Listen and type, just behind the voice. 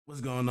What's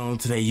going on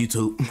today,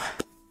 YouTube?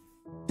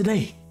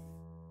 Today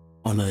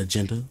on the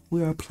agenda,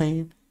 we are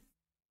playing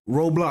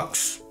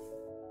Roblox.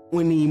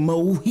 We need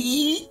more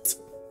heat.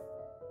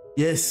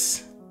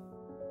 Yes,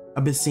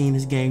 I've been seeing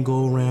this game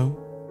go around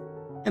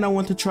and I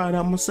want to try it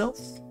out myself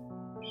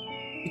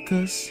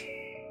because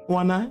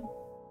why not?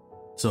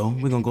 So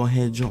we're gonna go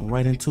ahead and jump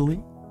right into it.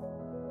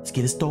 Let's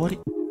get it started.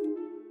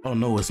 Oh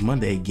no, it's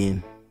Monday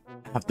again.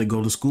 I have to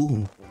go to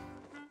school.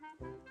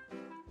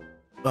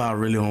 I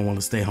really don't want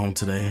to stay home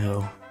today,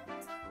 hell.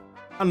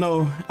 I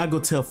know, I go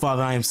tell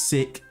father I am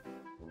sick.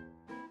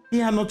 He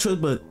had no choice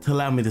but to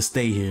allow me to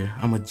stay here.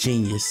 I'm a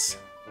genius.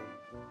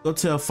 Go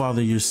tell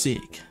father you're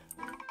sick.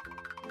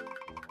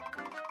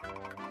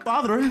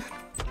 Father?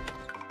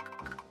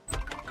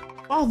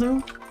 Father?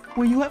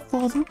 Where you at,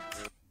 father?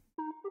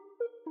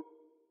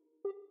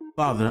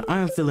 Father, I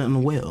am feeling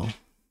unwell.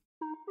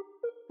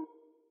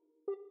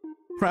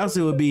 Perhaps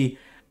it would be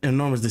an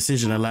enormous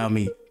decision to allow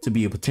me to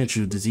be a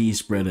potential disease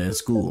spreader at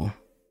school.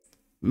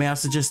 May I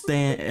suggest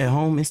staying at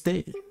home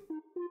instead?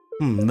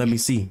 Let me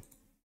see.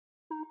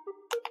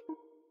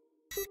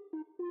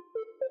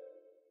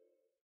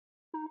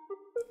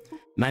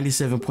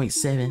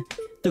 (97.7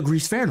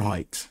 degrees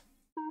Fahrenheit).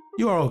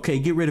 You are okay.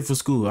 Get ready for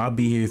school. I'll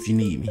be here if you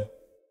need me.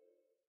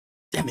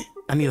 Damn it.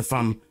 I need to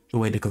find the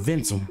way to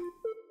convince him.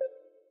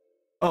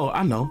 Oh,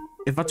 I know.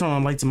 If I turn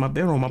on lights in my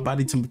bedroom, my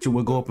body temperature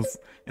will go up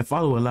and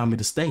father will allow me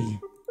to stay.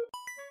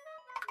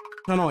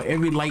 Turn on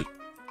every light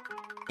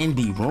in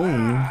the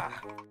room.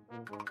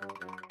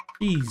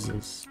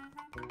 Jesus.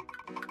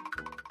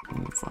 Let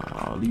me find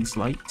all these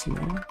lights,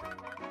 man.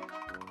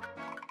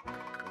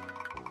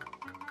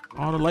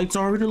 All the lights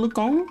already look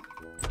on?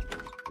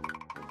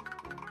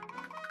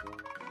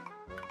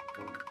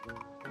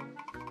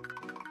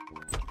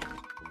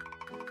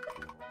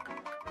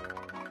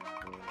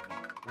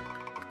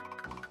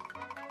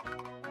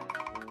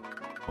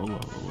 Hold on.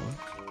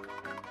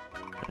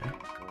 Okay.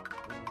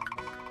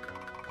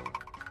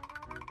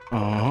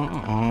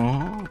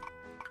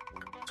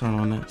 Turn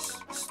on that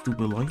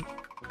stupid light.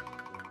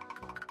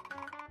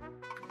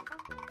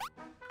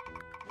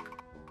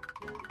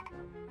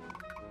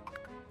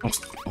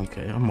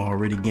 Okay, I'm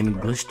already getting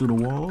glitched through the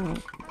wall.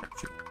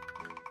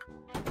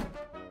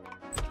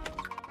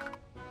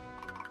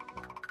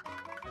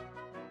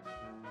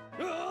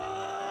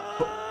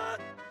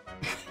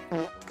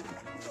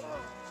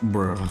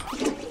 Bruh.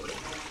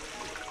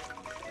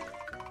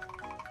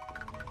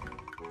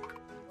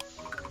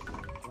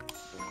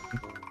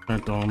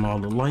 Turned on all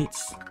the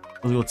lights.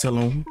 Let's go tell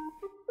him.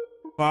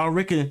 Well, I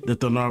reckon the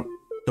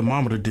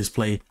thermometer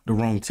displayed the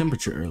wrong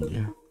temperature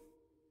earlier.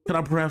 Could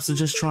I perhaps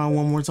just try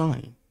one more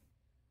time?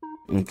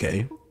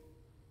 Okay.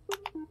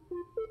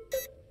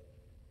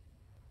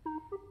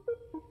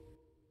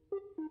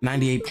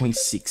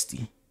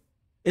 (98.60).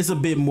 It's a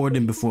bit more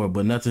than before,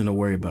 but nothing to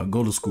worry about.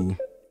 Go to school.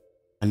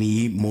 I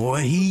need more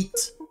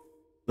heat.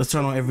 Let's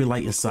turn on every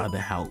light inside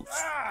the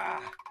house.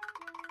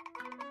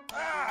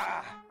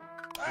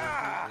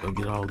 Go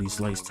get all these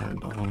lights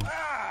turned on.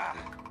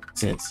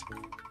 Since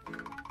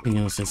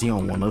he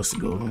don't want us to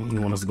go. He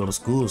want us to go to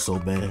school so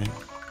bad.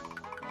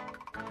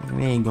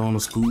 We ain't going to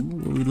school.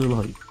 We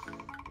look like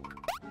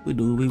we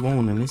do what we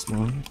want in this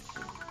one.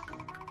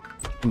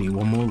 I need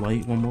one more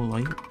light, one more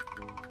light.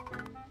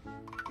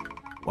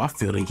 Well, I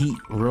feel the heat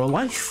in real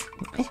life.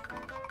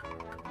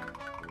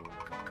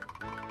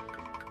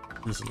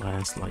 This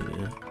last light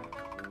there.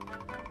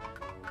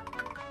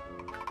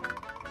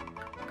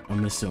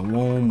 I'm missing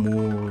one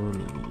more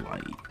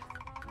light.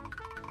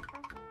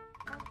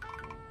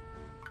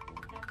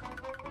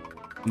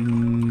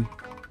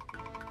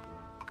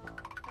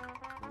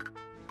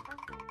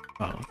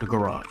 Oh, the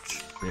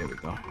garage. There we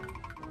go.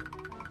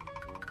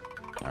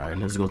 All right,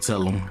 let's go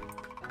tell him.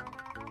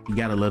 You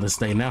gotta let us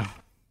stay now.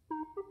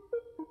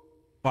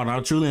 Father, I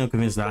truly am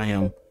convinced that I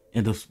am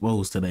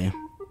indisposed today.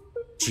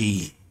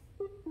 Gee.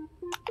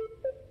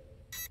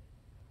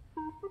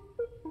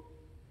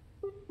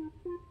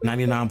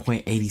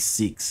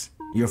 (99.86).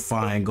 You're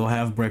fine. Go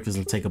have breakfast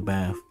and take a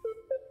bath.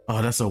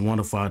 Oh, that's a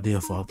wonderful idea,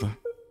 Father.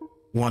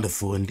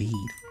 Wonderful indeed.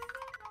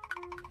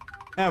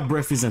 Have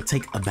breakfast and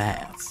take a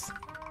bath.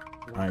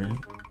 All right.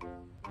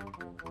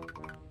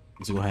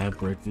 Let's go have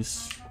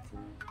breakfast.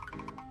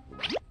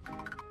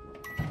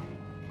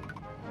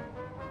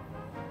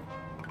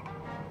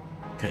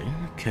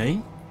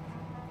 Okay.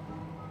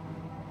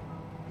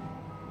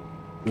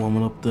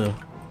 Warming up the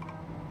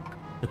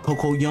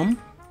cocoa yum.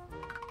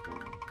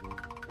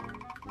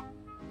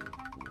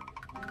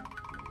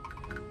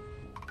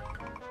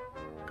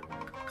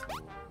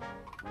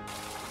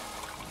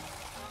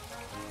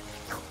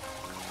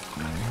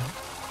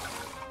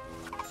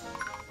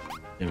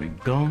 There we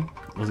go.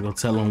 Let's go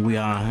tell them we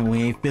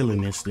ain't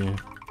feeling this then.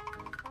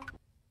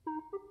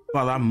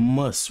 Father, I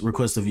must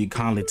request of you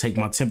kindly take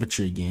my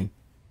temperature again.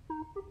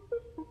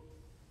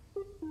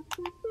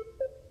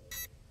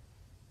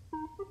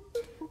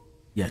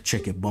 Yeah,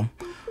 check it, bum.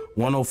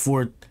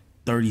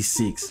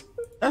 104.36.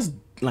 That's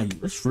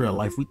like, that's real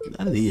life.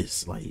 That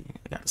is like,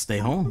 I gotta stay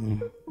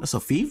home. That's a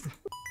fever.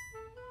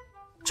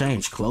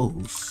 Change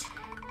clothes.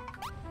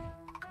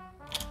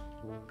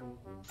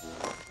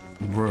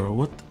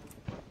 Bro,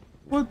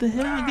 what the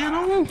hell I get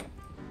on?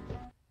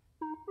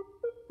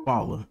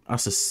 Father, I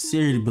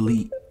sincerely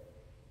believe.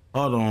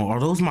 Hold on, are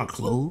those my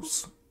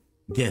clothes?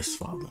 Yes,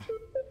 Father.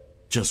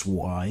 Just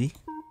why?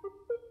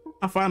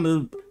 I find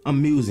it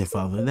amusing,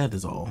 Father, that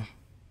is all.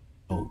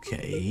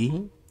 Okay.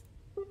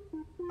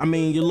 I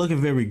mean, you're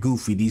looking very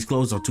goofy. These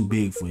clothes are too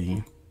big for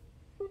you.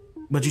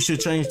 But you should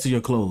change to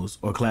your clothes,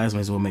 or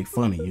classmates will make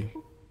fun of you.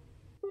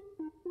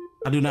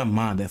 I do not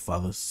mind that,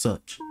 Father.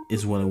 Such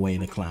is one way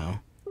in a clown.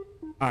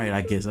 Alright,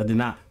 I guess. I did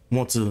not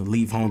want to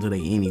leave home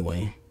today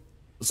anyway.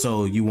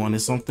 So, you wanted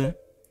something?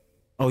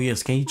 Oh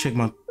yes, can you check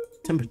my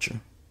temperature?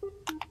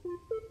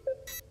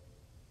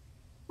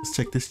 Let's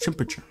check this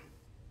temperature.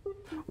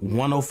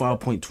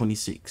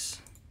 105.26.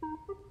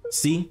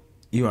 See?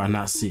 You are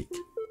not sick.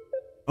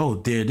 Oh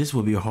dear, this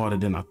will be harder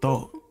than I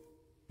thought.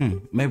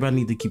 Maybe I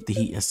need to keep the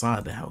heat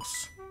inside the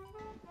house.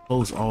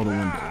 Close all the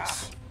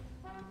windows.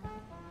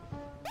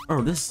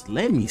 Oh, this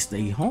let me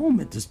stay home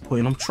at this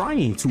point. I'm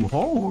trying too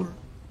hard.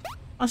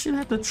 I shouldn't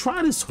have to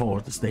try this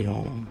hard to stay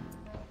home.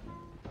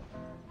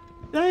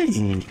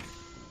 Dang.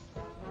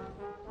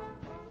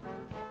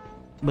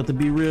 But to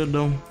be real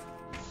though,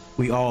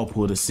 we all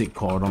pulled a sick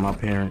card on our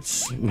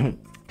parents.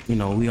 You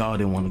know, we all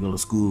didn't want to go to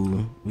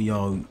school. We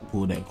all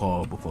pulled that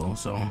card before,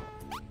 so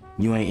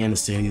you ain't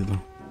innocent either.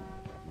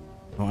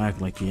 Don't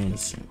act like you're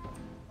innocent.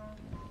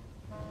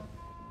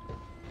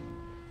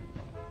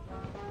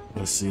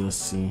 Let's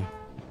see.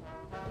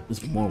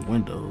 There's more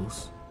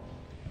windows.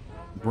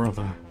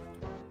 Brother.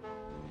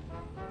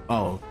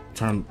 Oh,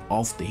 turn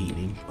off the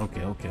heating.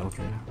 Okay.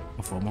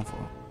 My fault.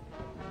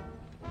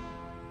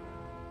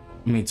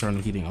 Let me turn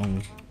the heating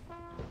on.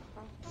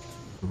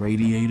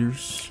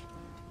 Radiators.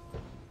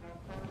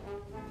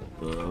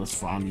 Let's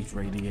find these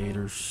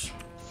radiators.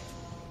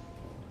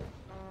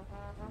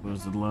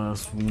 Where's the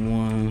last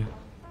one?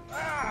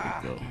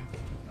 There we go.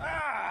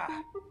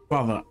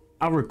 Father,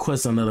 I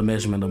request another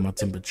measurement of my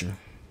temperature.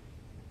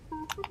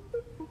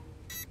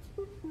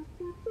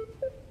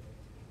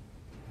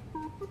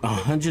 A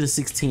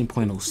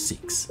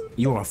 116.06.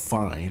 You are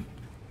fine.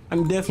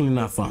 I'm definitely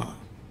not fine.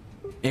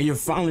 And you're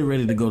finally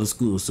ready to go to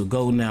school, so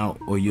go now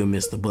or you'll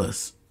miss the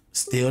bus.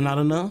 Still not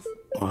enough?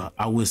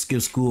 I will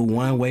skip school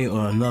one way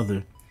or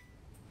another.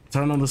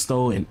 Turn on the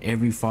stove and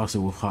every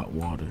faucet with hot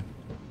water.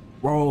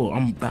 Bro,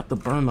 I'm about to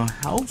burn the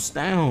house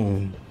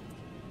down.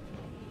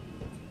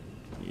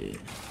 Yeah,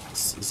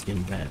 it's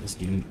getting bad. It's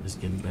getting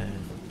bad.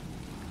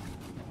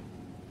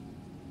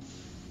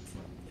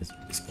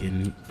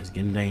 It's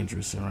getting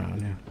dangerous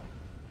around here.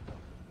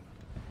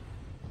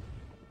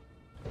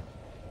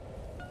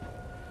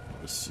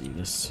 Let's see.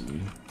 Let's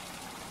see.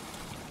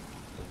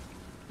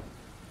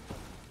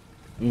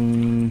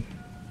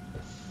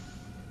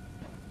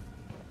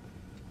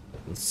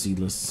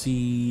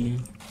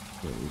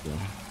 There we go.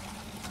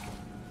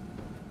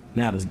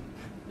 Now this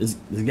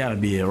gotta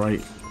be it,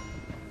 right?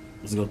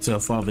 Let's go tell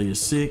Father you're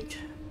sick.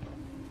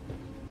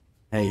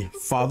 Hey,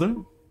 Father?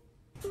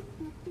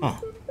 Huh.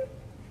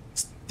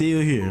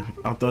 Still here.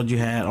 I thought you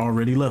had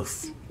already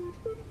left.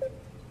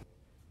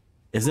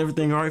 Is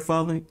everything alright,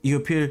 Father? You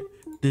appear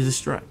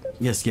distracted.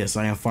 Yes,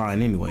 I am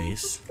fine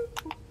anyways.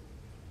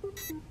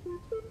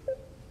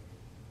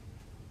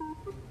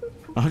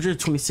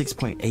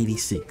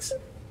 126.86.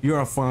 You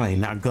are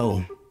fine, now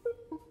go.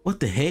 What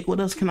the heck? What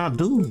else can I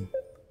do?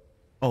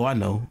 Oh, I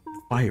know.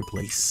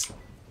 Fireplace.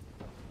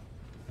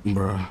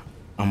 Bruh,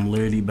 I'm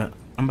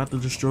about to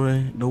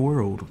destroy the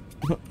world.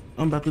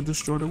 I'm about to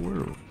destroy the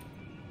world.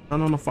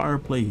 Turn on the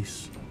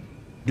fireplace.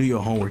 Do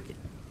your homework.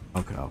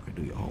 Okay,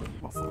 do your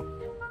homework. My fault.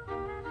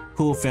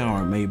 Cool fan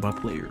art made by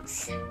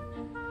players.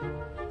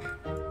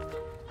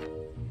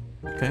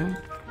 Okay.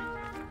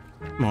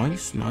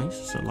 Nice.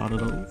 It's a lot of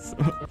those.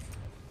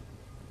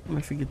 Let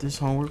me forget this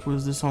homework.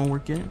 Where's this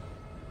homework at?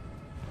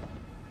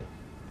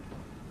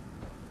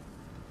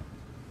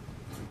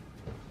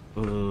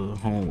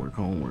 Homework.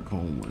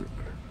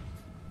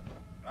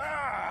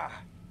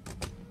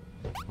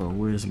 Bro,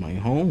 where's my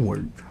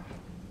homework?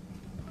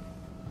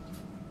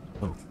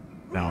 Oh,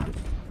 found it.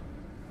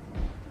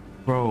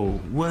 Bro,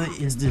 what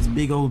is this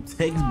big old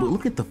textbook?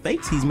 Look at the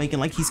face he's making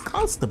like he's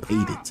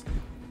constipated.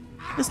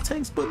 This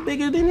textbook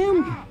bigger than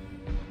him.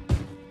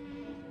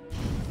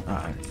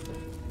 Alright.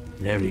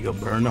 There we go.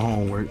 Burn the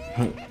homework.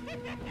 Burn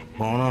the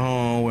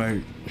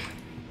homework.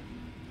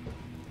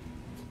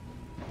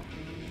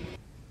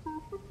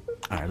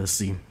 Alright, let's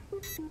see.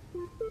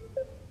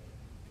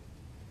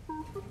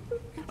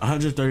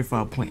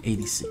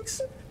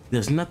 135.86.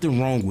 There's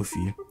nothing wrong with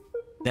you.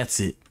 That's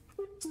it.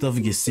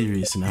 Stuff gets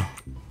serious now.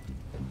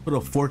 Put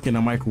a fork in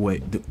the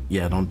microwave.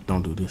 Yeah,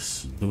 don't do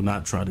this. Do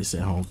not try this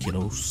at home,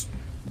 kiddos.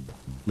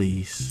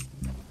 Please,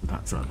 do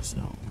not try this at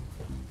home.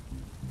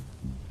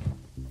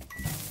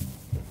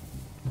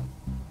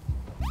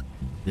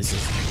 This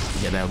is,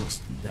 yeah,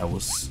 that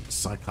was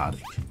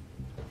psychotic.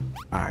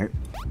 All right.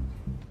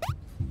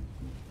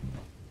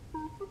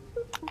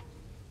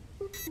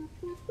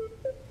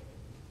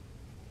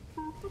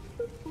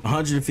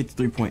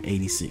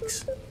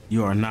 $153.86.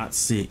 You are not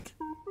sick.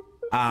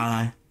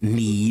 I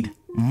need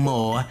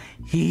more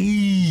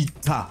heat.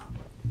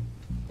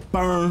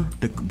 Burn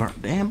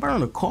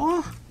the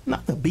car,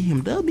 not the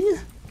BMW.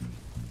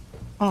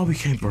 Oh, we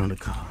can't burn the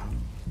car.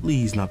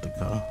 Please, not the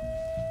car.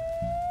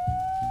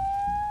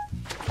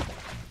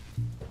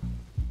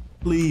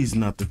 Please,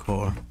 not the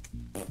car.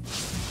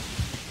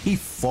 He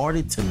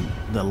farted to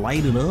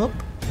light it up.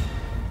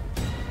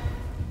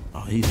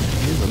 Oh,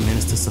 he's a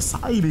menace to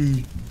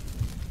society.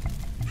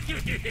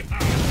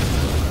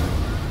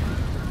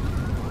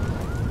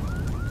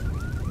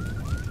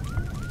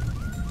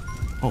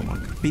 Oh my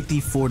God,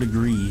 54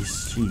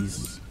 degrees.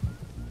 Jeez.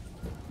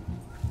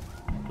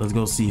 Let's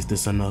go see if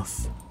this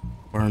enough.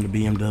 Burn the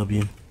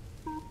BMW.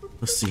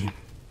 Let's see.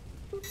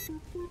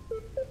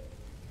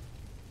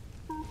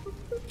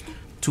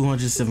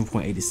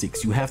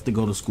 207.86. You have to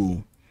go to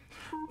school.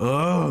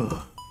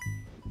 Ugh.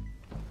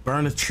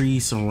 Burn a tree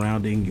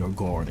surrounding your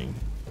garden.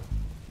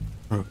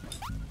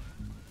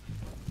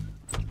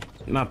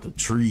 Not the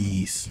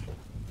trees.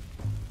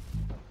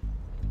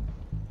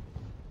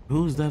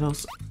 Who's that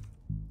else?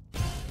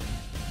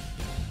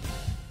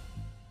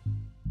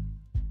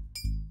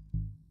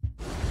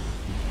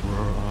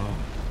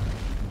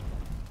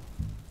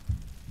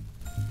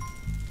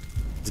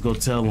 Let's go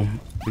tell them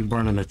we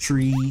burning the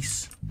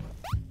trees.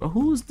 But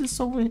who is this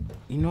over here?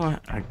 You know,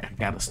 I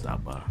gotta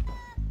stop by.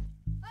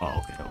 Oh,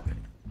 okay.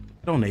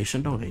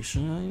 Donation.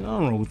 Nothing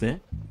wrong with that.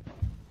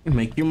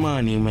 Make your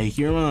money.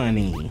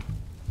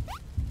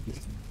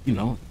 You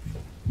know,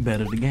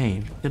 better the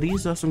game.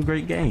 These are some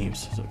great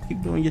games, so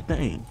keep doing your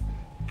thing.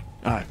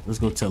 All right, let's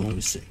go tell them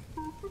we see.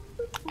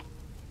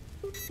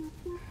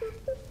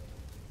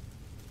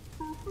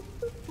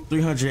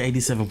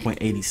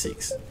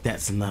 $387.86.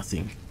 That's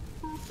nothing.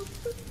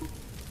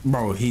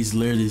 Bro, he's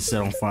literally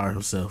set on fire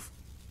himself.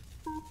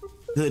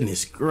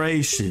 Goodness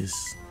gracious.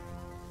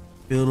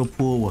 Fill the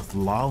pool with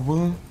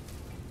lava.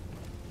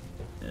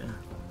 Yeah.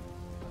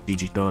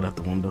 GG, throw it out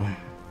the window.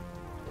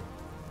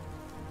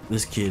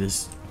 This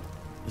kid's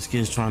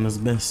trying his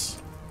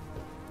best.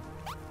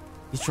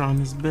 He's trying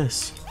his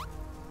best.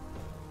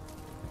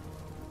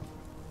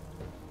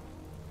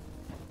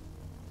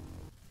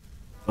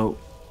 Oh.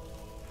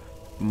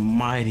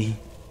 Mighty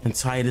and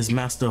Titus,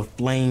 master of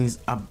flames,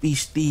 I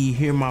beseech thee,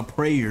 hear my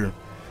prayer.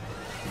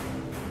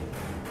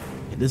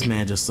 And this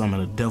man just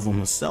summoned the devil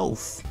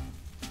himself.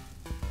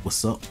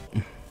 What's up?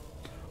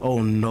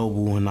 Oh,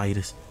 noble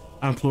Onitis,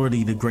 I implore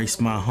thee to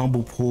grace my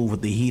humble pool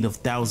with the heat of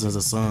thousands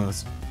of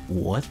suns.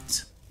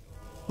 What?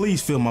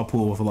 Please fill my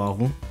pool with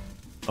lava.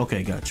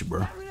 Okay, got you,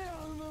 bro.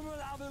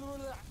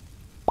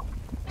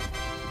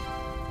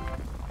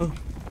 Oh,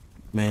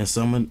 man,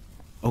 summon.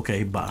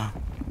 Okay, bye.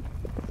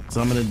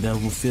 Summon the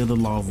devil, fill the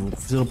lava,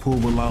 fill the pool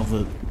with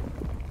lava.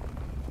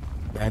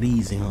 That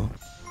easy, huh?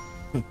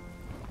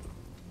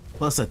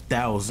 Plus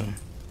 1,000.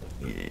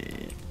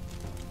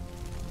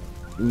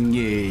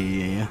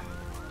 Yeah.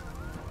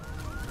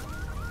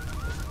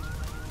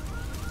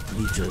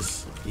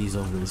 He's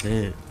over his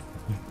head.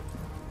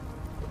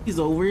 He's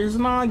over his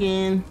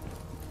noggin.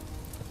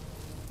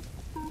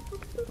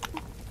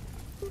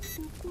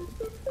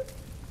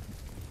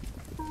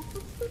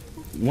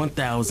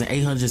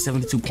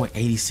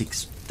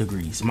 $1,872.86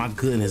 degrees. My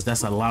goodness,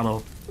 that's a lot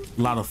of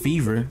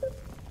fever.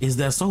 Is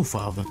that so,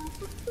 Father?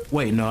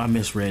 Wait, no, I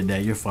misread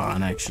that. You're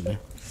fine, actually.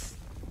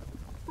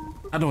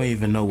 I don't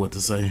even know what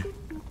to say.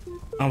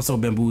 I'm so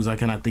bamboozled I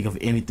cannot think of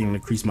anything to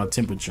increase my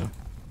temperature.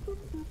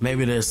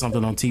 Maybe there's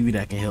something on TV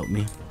that can help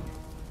me.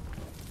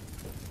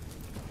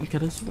 Okay,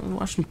 let's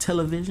watch some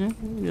television,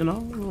 you know,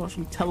 watch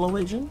some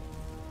television.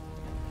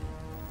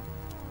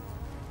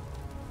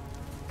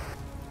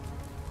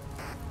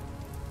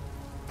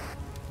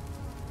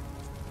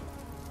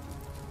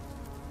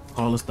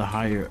 Call us to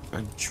hire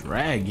a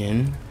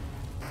dragon.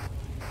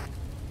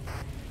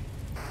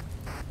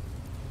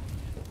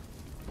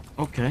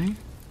 Okay.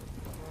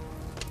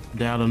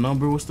 Dial the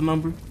number. What's the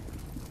number?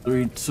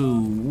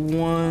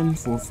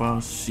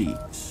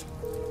 32145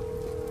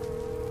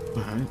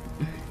 All right.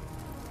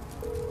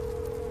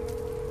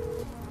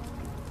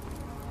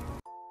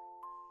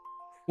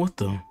 What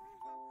the?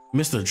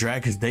 Mr.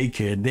 Dragon's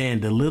daycare.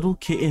 Then the little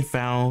kitten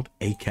found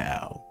a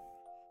cow.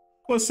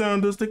 What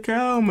sound does the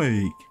cow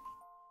make?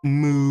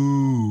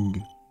 Moo.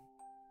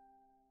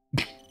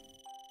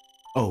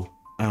 Oh,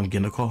 I'm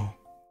getting a call.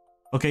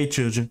 Okay,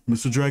 children,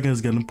 Mr. Dragon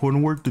has got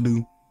important work to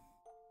do.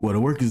 When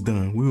the work is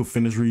done, we will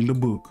finish reading the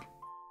book.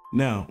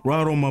 Now,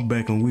 ride on my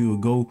back and we will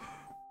go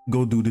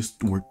do this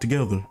work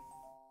together.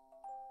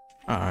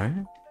 All right.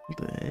 What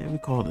the hell? We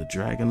call the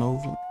dragon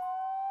over.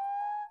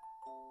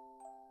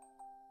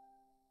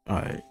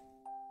 All right.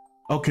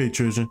 Okay,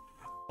 children.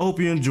 Hope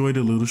you enjoyed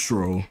the little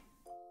stroll.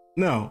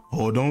 Now,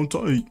 hold on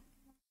tight.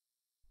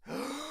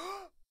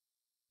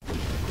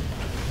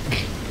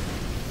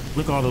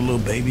 Look at all the little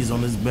babies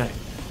on his back.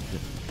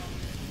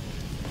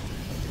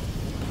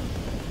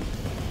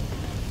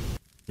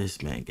 This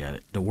man got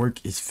it. The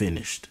work is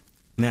finished.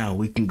 Now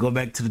we can go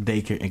back to the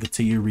daycare and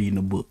continue reading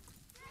the book.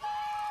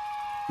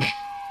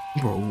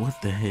 Bro,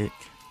 what the heck?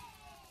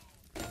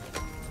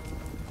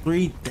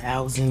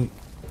 3,000.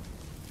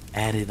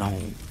 Add it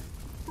on.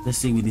 Let's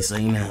see what he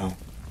say now.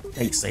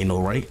 Ain't say no,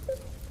 right?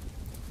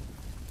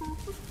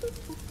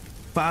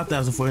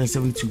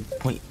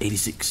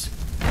 5,472.86.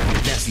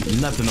 That's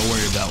nothing to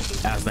worry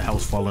about as the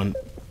house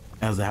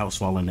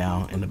falling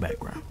down in the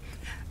background.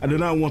 I do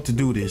not want to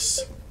do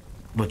this,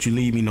 but you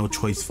leave me no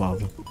choice,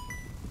 Father.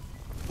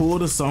 Pull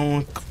the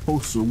song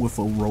closer with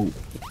a rope.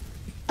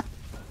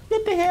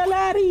 Get the hell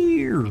out of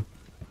here.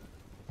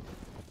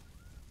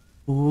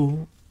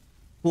 Pull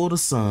the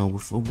sun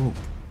with a rope.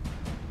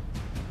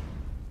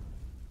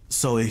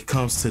 So it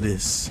comes to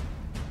this.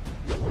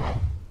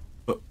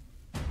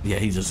 Yeah,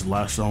 he just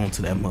latched on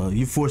to that mug.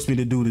 You forced me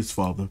to do this,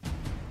 Father.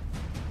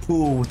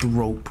 Pull with the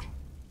rope.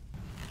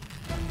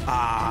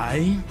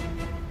 I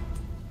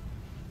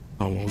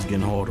almost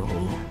getting harder.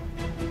 Hold on.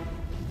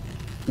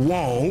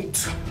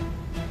 Won't.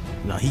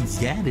 No, he's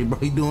got it, bro.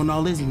 He doing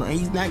all this. No,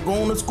 he's not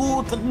going to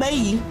school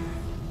today.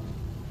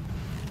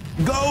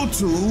 Go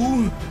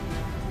to.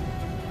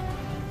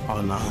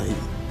 Oh no,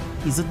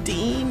 he's a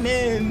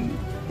demon.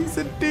 He's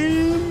a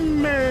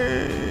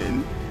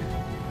demon.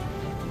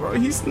 Bro,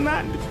 he's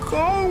not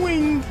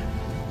going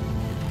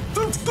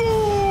to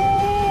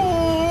school.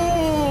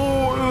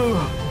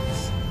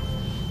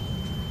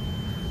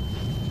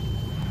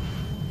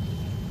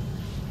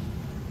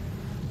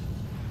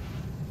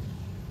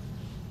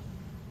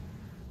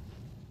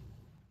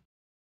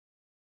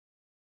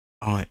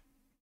 All right,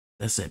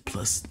 that's at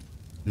plus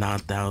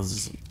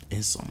 9,000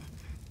 and some.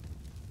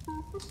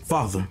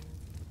 Father,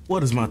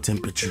 what is my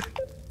temperature?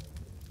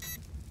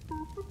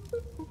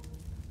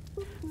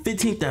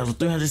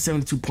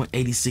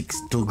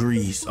 15,372.86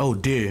 degrees. Oh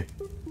dear,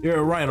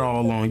 you're right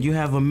all along. You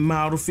have a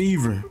mild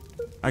fever.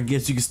 I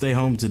guess you can stay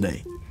home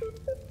today.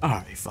 All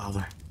right,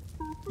 Father.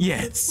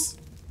 Yes.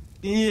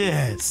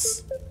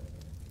 Yes.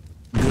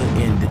 Good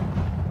ending.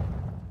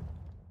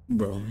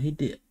 Bro, he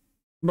did.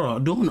 Bro,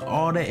 doing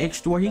all that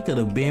extra work, he could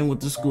have been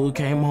with the school,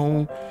 came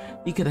home.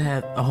 He could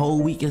have had a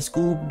whole week at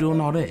school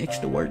doing all that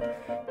extra work.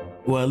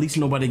 Well, at least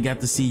nobody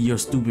got to see your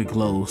stupid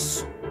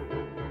clothes.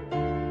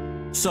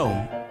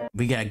 So,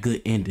 we got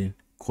good ending,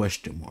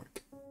 question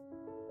mark.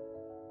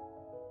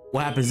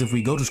 What happens if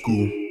we go to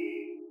school?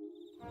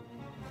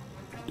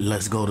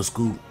 Let's go to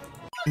school.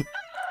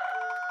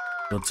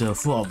 Go tell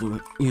Father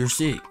you're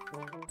sick.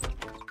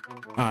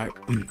 All right.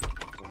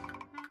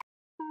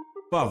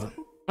 Father,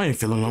 I ain't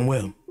feeling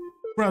unwell.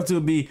 Proud to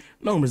be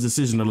Norman's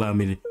decision allowed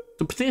me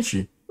to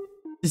potential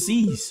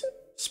disease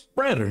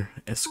spreader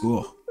at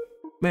school.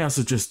 May I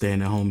suggest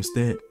staying at home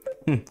instead?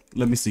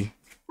 Let me see.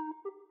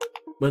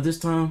 But this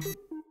time,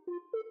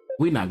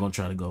 we're not gonna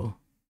try to go.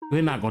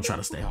 We're not gonna try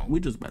to stay home. We're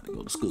just about to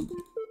go to school.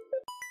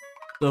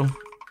 So,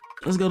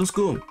 let's go to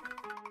school.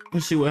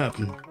 Let's see what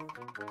happens.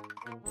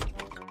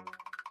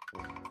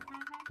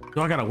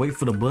 Do I gotta wait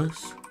for the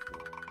bus?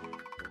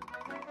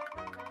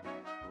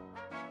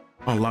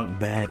 Unlock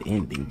bad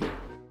ending.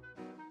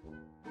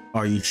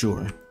 Are you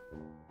sure?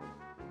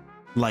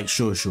 Like,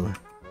 sure.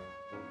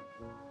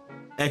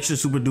 Extra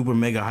super duper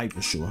mega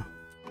hyper sure.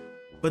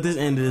 But this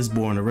ending is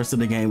boring. The rest of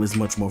the game is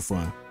much more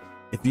fun.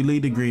 If you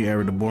leave the green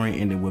area, the boring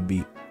ending would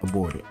be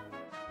aborted.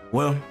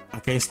 Well, I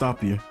can't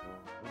stop you.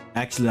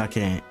 Actually, I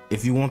can't.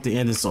 If you want the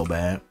ending so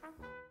bad,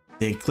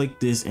 then click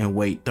this and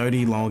wait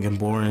 30 long and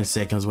boring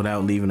seconds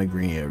without leaving the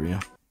green area.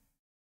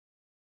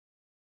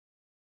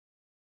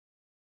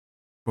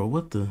 Bro,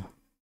 what the?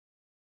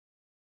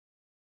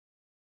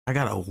 I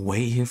gotta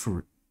wait here for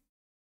it.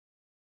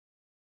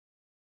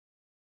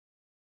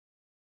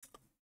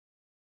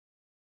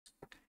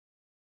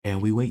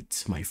 And we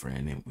wait, my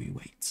friend, and we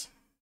wait.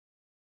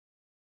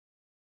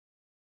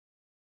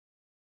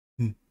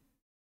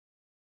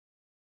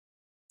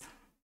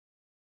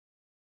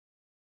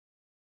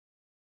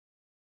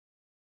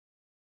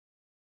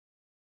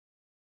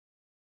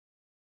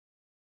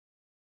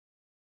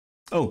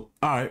 Oh,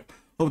 all right.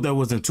 Hope that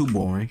wasn't too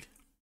boring.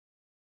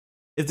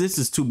 If this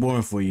is too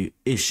boring for you,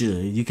 it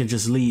should. You can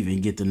just leave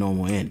and get the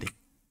normal ending.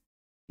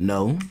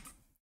 No?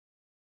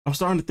 I'm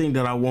starting to think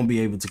that I won't be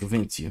able to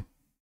convince you.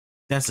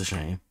 That's a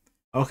shame.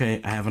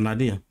 Okay, I have an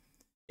idea.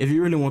 If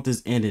you really want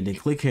this ending, then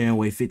click here and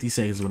wait 50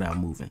 seconds without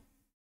moving.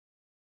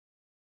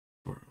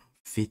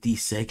 50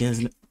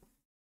 seconds?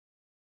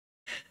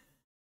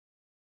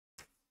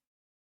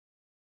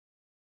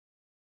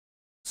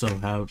 So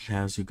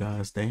how's you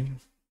guys day?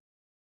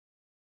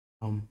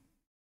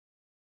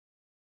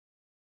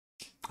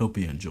 Hope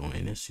you're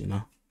enjoying this, you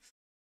know.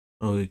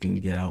 So we can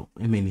get out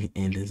as many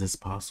endings as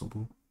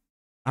possible.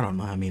 I don't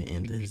know how many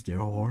endings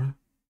there are,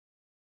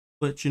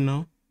 but you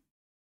know,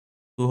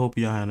 we hope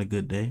y'all having a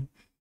good day.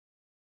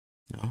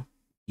 You know,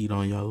 eat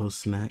on y'all little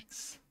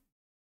snacks.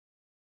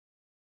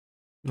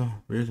 No,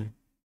 really.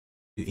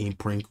 You eating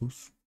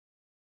Pringles,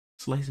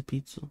 slice of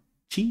pizza,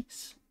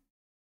 cheese,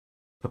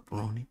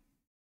 pepperoni,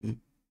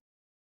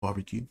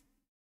 barbecue,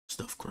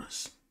 stuffed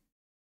crust,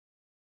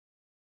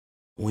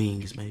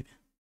 wings, maybe,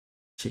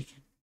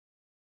 chicken.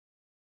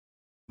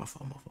 My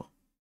fault.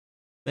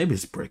 Maybe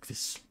it's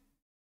breakfast.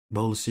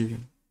 Bowl of cereal.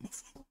 My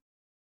fault.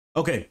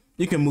 Okay,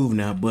 you can move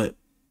now, but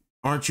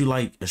aren't you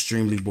like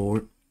extremely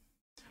bored?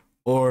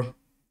 Or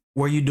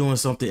Were you doing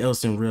something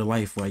else in real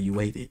life while you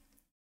waited?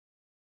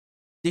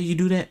 Did you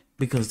do that?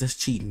 Because that's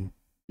cheating.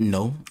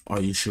 No. Are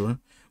you sure?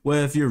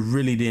 Well, if you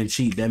really didn't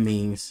cheat, that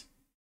means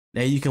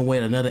that you can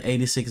wait another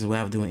 80 seconds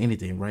without doing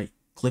anything, right?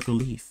 Click or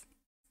leave.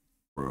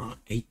 Bro,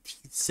 18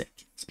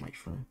 seconds, my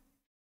friend.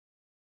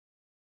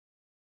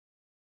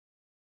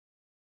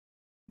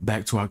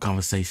 Back to our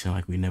conversation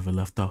like we never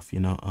left off, you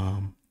know.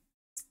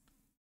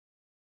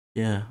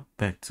 Yeah,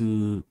 back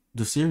to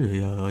the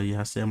cereal. Yeah,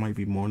 I said it might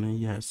be morning.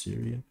 Yeah,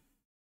 cereal.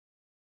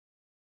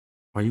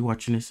 Are you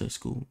watching this at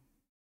school?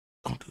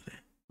 Don't do that.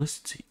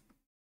 Listen to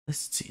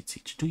you,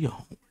 teacher. Do your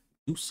homework.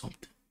 Do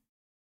something.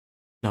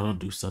 No, don't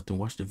do something.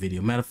 Watch the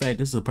video. Matter of fact,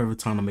 this is a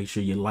perfect time to make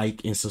sure you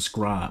like and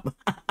subscribe.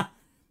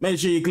 Make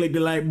sure you click the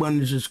like button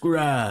and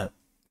subscribe.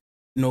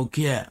 No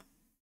cap.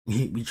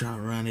 We trying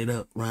to round it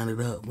up.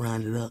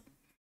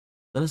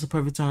 So that's the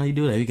perfect time you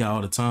do that. We got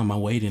all the time.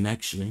 I'm waiting,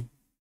 actually.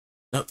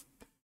 Yep.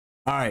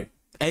 All right.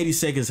 80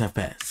 seconds have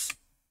passed.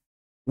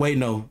 Wait,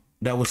 no.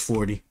 That was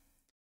 40.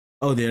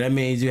 Oh, there. That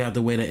means you have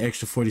to wait an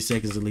extra 40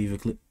 seconds to leave a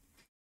clip.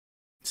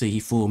 See, he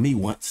fooled me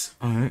once.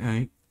 All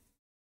right.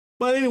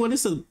 But anyway,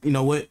 this is, you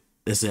know what?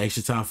 This is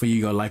extra time for you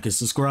to go like and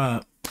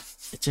subscribe.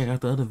 And check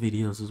out the other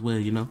videos as well,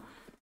 you know.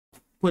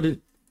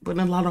 Putting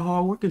a lot of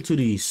hard work into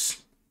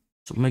these.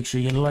 So make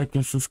sure you like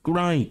and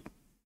subscribe.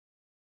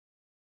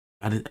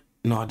 I did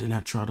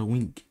not try to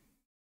wink.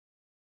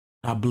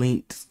 I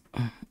blinked.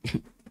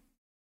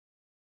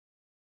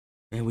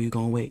 And we're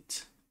gonna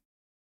wait.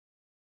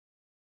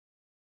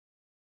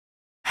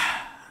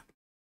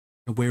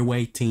 We're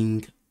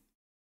waiting.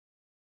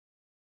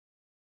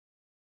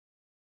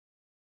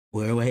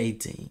 We're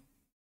waiting.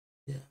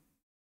 Yeah.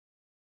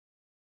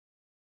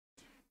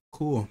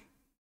 Cool.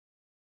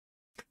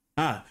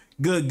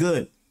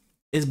 Good.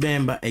 It's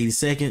been about 80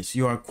 seconds.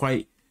 You are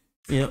quite,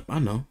 yep, I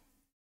know.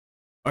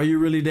 Are you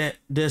really that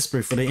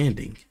desperate for the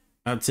ending?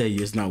 I'll tell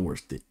you, it's not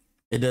worth it.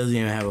 It doesn't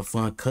even have a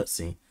fun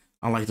cutscene.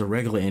 Unlike the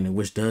regular ending,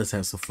 which does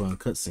have some fun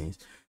cutscenes.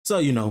 So,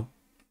 you know,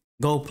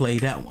 go play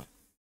that one.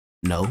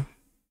 No.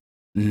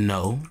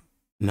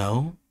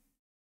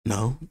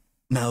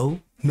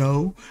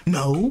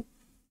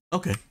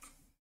 Okay.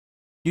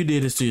 You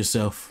did this to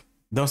yourself.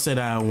 Don't say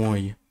that I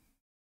warn you.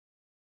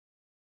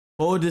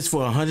 Hold this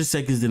for 100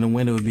 seconds, then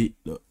the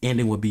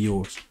ending would be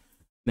yours.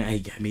 Now he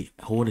got me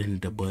holding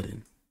the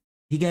button.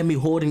 He got me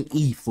holding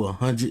E for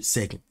 100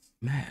 seconds.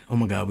 Man, oh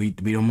my God,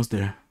 we almost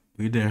there.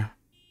 We there.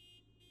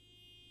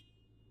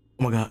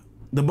 Oh my God,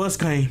 the bus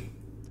came.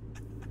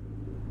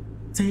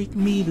 Take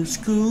me to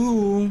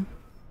school.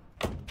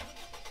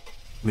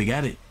 We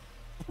got it.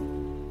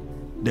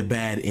 The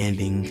bad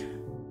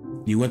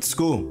ending. You went to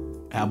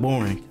school. How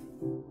boring.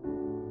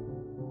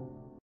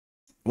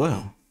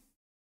 Well,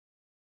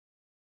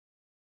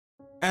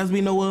 as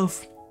we know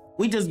of,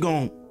 we just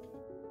gonna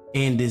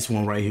end this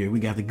one right here. We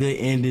got the good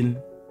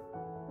ending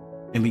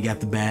and we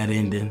got the bad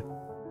ending.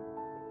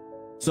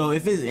 So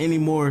if there's any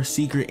more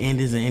secret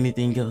endings or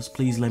anything else,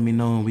 please let me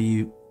know and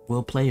we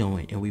will play on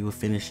it and we will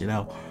finish it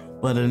out.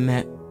 But other than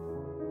that,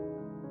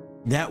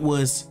 that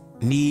was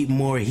Need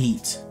More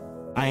Heat.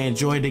 I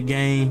enjoyed the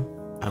game.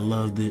 I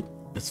loved it.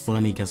 It's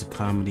funny, got some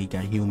comedy,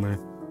 got humor.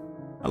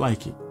 I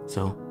like it.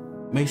 So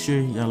make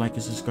sure y'all like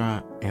and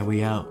subscribe and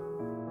we out.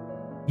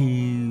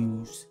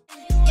 Peace.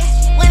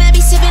 When I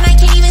be sipping, I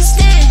can't even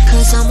stand,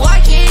 'cause I'm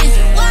working.